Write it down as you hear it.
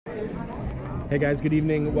Hey guys, good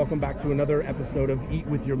evening. Welcome back to another episode of Eat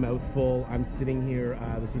With Your Mouth Full. I'm sitting here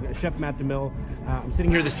this evening, Chef Matt DeMille. I'm sitting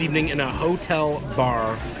here this evening in a hotel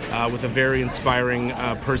bar with a very inspiring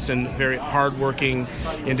person, very hardworking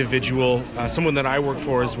individual, someone that I work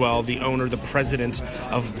for as well, the owner, the president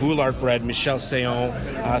of Boulart Bread, Michel Seyon.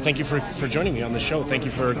 Thank you for joining me on the show. Thank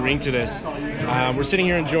you for agreeing to this. We're sitting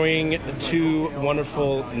here enjoying two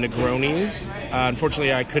wonderful Negronis.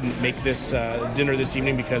 Unfortunately, I couldn't make this dinner this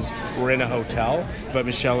evening because we're in a hotel. But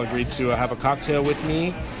Michel agreed to have a cocktail with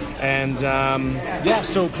me, and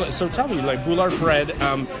so tell me, like Boulart Bread,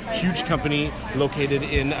 huge company located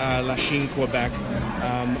in Lachine, Quebec,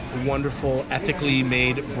 wonderful, ethically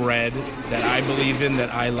made bread that I believe in,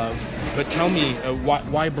 that I love. But tell me,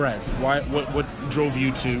 why bread? What drove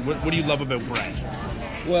you to? What do you love about bread?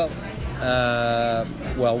 Well,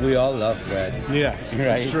 we all love bread. Yes, right?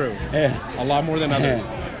 That's true. A lot more than others.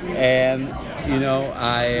 And you know,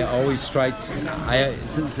 I always tried.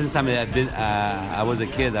 Since I was a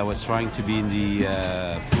kid, I was trying to be in the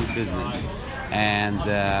food business, and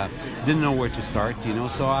didn't know where to start. You know,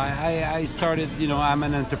 so I started. You know, I'm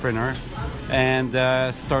an entrepreneur, and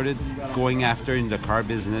started going after in the car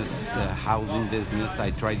business, housing business. I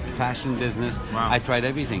tried fashion business. Wow. I tried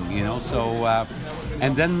everything. You know, so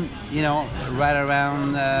and then you know, right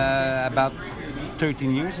around about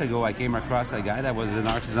 13 years ago, I came across a guy that was an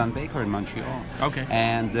artisan baker in Montreal. Okay.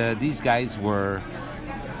 And these guys were,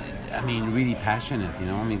 I mean, really passionate, you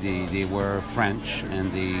know. I mean, they were French,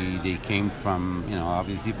 and they came from, you know,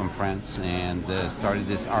 obviously from France, and started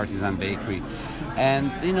this artisan bakery.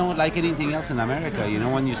 And, you know, like anything else in America, you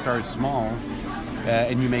know, when you start small,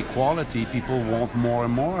 and you make quality, people want more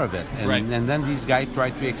and more of it. And, right. And then these guys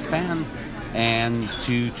tried to expand and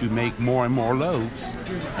to make more and more loaves.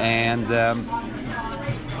 And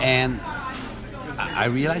I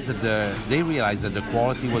realized that they realized that the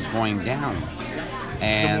quality was going down.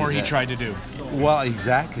 And The more he tried to do. Well,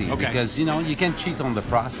 exactly. Okay. Because you know you can't cheat on the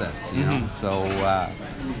process. You know.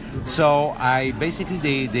 Mm-hmm. So I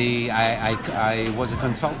basically I was a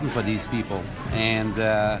consultant for these people, and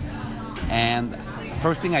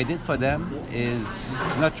first thing I did for them is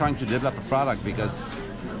not trying to develop a product, because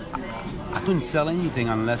I couldn't sell anything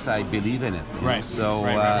unless I believe in it. Right. So,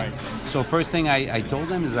 Right. so first thing I told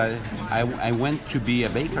them is I went to be a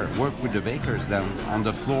baker, work with the bakers down on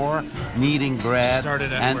the floor, kneading bread.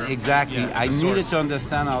 Started at and where- exactly, yeah, I the needed source. to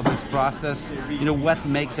understand how this process, you know, what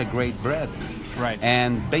makes a great bread. Right.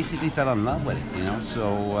 And basically fell in love with it, you know.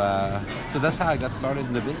 So that's how I got started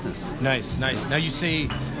in the business. Nice. Now you say,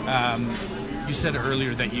 you said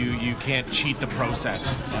earlier that you can't cheat the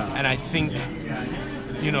process, and I think,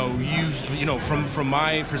 you know, from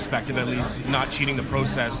my perspective at least, not cheating the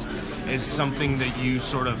process is something that you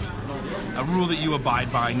sort of, a rule that you abide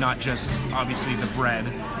by, not just obviously the bread,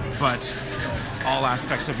 but all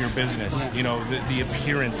aspects of your business. You know, the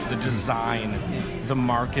appearance, the design, the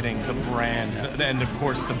marketing, the brand, and of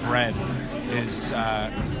course the bread is,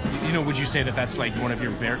 you know, would you say that that's like one of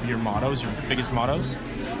your mottos, your biggest mottos?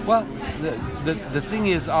 Well, the thing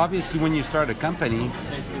is, obviously, when you start a company,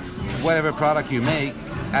 whatever product you make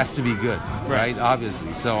has to be good, right?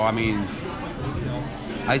 Obviously. So, I mean,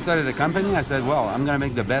 I started a company. I said, well, I'm going to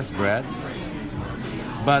make the best bread.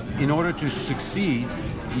 But in order to succeed,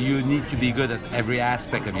 you need to be good at every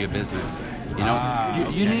aspect of your business. You know,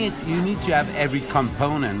 you need to have every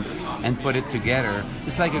component and put it together.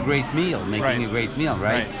 It's like a great meal, making a great meal,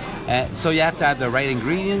 right? So you have to have the right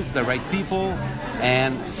ingredients, the right people.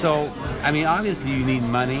 And so, I mean, obviously you need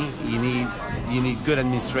money, you need good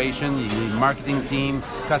administration, you need marketing team,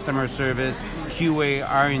 customer service, QA,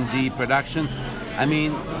 R&D, production. I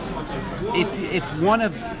mean, if one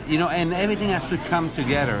of, you know, and everything has to come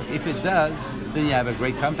together. If it does, then you have a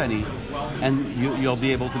great company, and you'll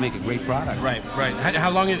be able to make a great product. Right.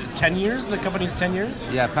 How long? 10 years? The company's 10 years?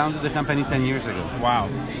 Yeah, I founded the company 10 years ago. Wow.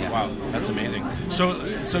 Yeah. Wow. That's amazing.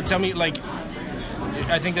 So tell me, like,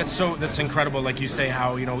 I think that's incredible. Like you say,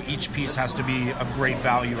 how, you know, each piece has to be of great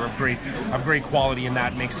value or of great quality, and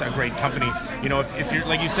that makes a great company. You know, if you're,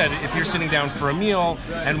 like you said, if you're sitting down for a meal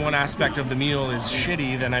and one aspect of the meal is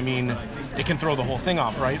shitty, then I mean, it can throw the whole thing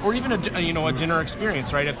off, right? Or even a dinner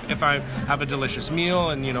experience, right? If I have a delicious meal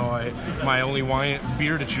and, you know, my only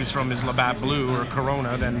beer to choose from is Labatt Blue or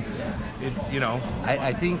Corona, then it, you know.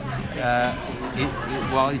 I think.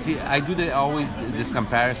 Well, I do always this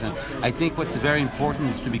comparison. I think what's very important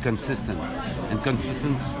is to be consistent, and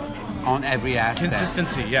consistent on every aspect.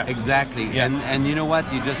 Consistency, yeah. Exactly. Yeah. And you know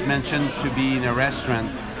what? You just mentioned to be in a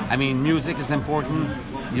restaurant. I mean, music is important.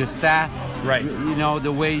 Your staff Right. You know,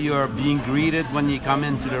 the way you're being greeted when you come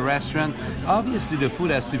into the restaurant. Obviously, the food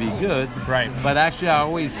has to be good. Right. But actually, I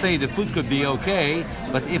always say the food could be okay,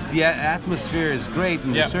 but if the atmosphere is great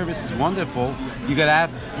and the service is wonderful, you could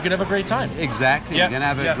have a great time. Exactly. Yep. You're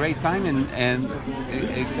gonna have a great time, and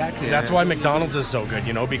exactly. That's why McDonald's is so good,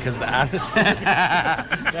 you know, because the atmosphere.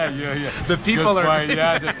 yeah. The people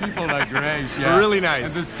the people are great. Yeah. Really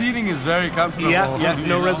nice. And the seating is very comfortable. Yeah.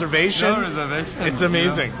 No reservations. No reservations. It's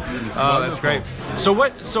amazing. It's that's great.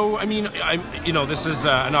 So I mean, this is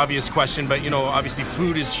an obvious question, but obviously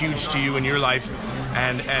food is huge to you in your life,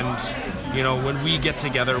 and when we get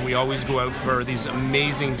together, we always go out for these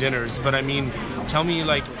amazing dinners. But I mean, tell me,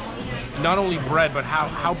 like, not only bread, but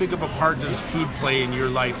how big of a part does food play in your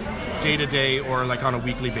life, day to day, or like on a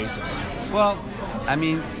weekly basis? Well, I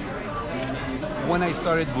mean, when I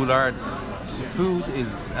started Boulard, food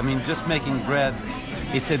is, just making bread,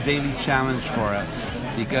 it's a daily challenge for us,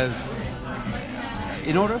 because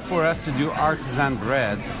in order for us to do artisan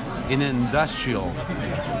bread in an industrial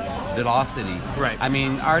velocity, right? I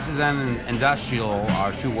mean, artisan and industrial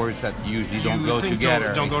are two words that usually don't go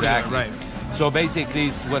together. Don't go together, right? So basically,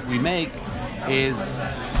 what we make is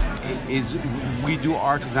we do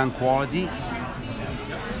artisan quality,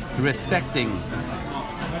 respecting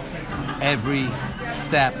every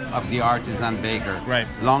step of the artisan baker. Right.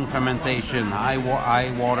 Long fermentation, high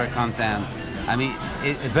water content. I mean,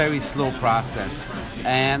 a very slow process,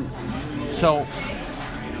 and so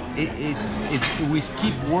we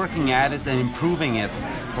keep working at it and improving it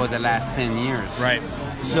for the last 10 years. Right.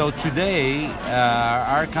 So today,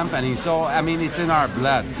 our company, it's in our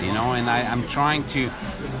blood, and I'm trying to,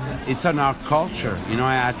 it's in our culture,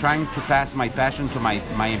 I'm trying to pass my passion to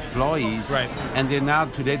my employees. Right. And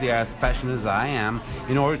today they are as passionate as I am,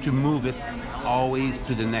 in order to move it always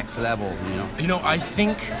to the next level, I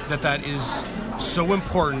think that is so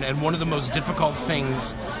important, and one of the most difficult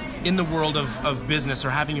things in the world of business,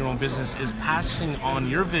 or having your own business, is passing on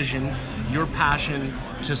your vision, your passion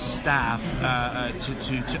to staff,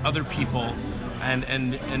 to other people, and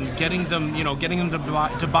getting them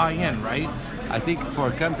to buy in, right? I think for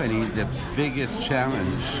a company, the biggest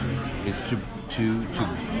challenge is to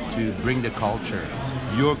bring the culture,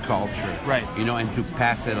 your culture, right? And to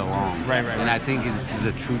pass it along, right. And I think this is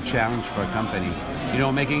a true challenge for a company.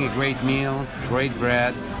 Making a great meal, great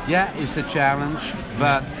bread, it's a challenge,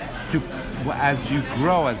 but as you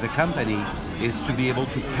grow as a company, is to be able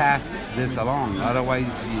to pass this along.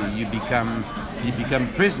 Otherwise, you become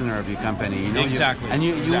prisoner of your company. Exactly.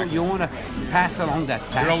 You want to pass along that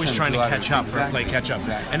passion. You're always trying to catch up, exactly. or play catch up.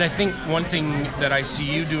 Exactly. And I think one thing that I see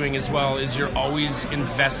you doing as well is you're always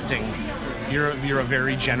investing. You're a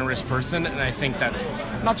very generous person, and I think that's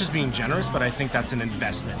not just being generous, but I think that's an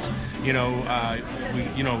investment.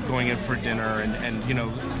 Going in for dinner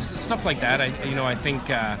and stuff like that. I think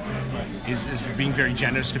is being very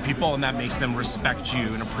generous to people, and that makes them respect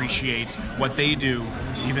you and appreciate what they do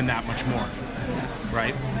even that much more.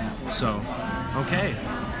 Right? So, okay.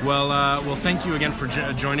 Well, thank you again for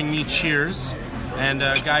joining me. Cheers. And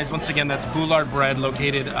guys, once again, that's Boulard Bread,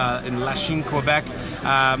 located in Lachine, Quebec.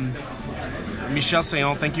 Michel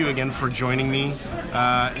Sayon, thank you again for joining me.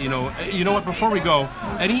 You know what? Before we go,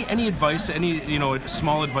 any advice,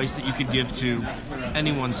 small advice that you could give to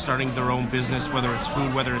anyone starting their own business, whether it's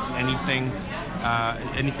food, whether it's anything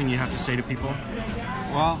you have to say to people?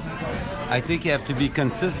 Well, I think you have to be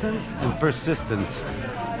consistent and persistent.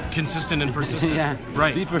 Consistent and persistent. Yeah,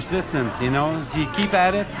 right. Be persistent. If you keep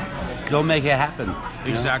at it, you'll make it happen.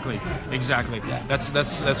 Exactly. Yeah.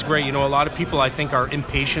 That's great. A lot of people, I think, are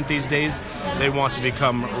impatient these days. They want to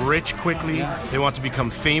become rich quickly. Yeah. They want to become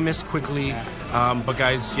famous quickly. But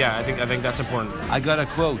guys, I think that's important. I got a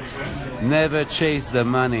quote: "Never chase the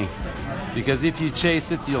money, because if you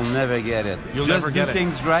chase it, you'll never get it. You'll Just never get do it.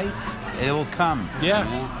 things right, it will come."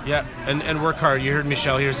 Yeah. And work hard. You heard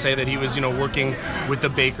Michel here say that he was, working with the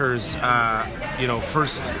bakers,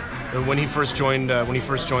 first. When he first joined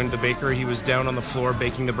the baker, he was down on the floor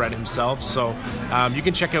baking the bread himself. So you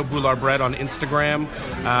can check out Boulard Bread on Instagram,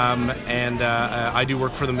 and I do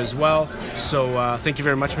work for them as well. So thank you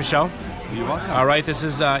very much, Michel. You're welcome. All right, this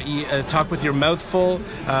is Talk With Your Mouth Full.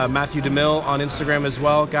 Matthew DeMille on Instagram as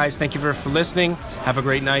well. Guys, thank you for listening. Have a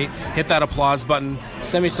great night. Hit that applause button.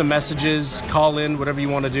 Send me some messages. Call in, whatever you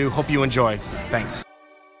want to do. Hope you enjoy. Thanks.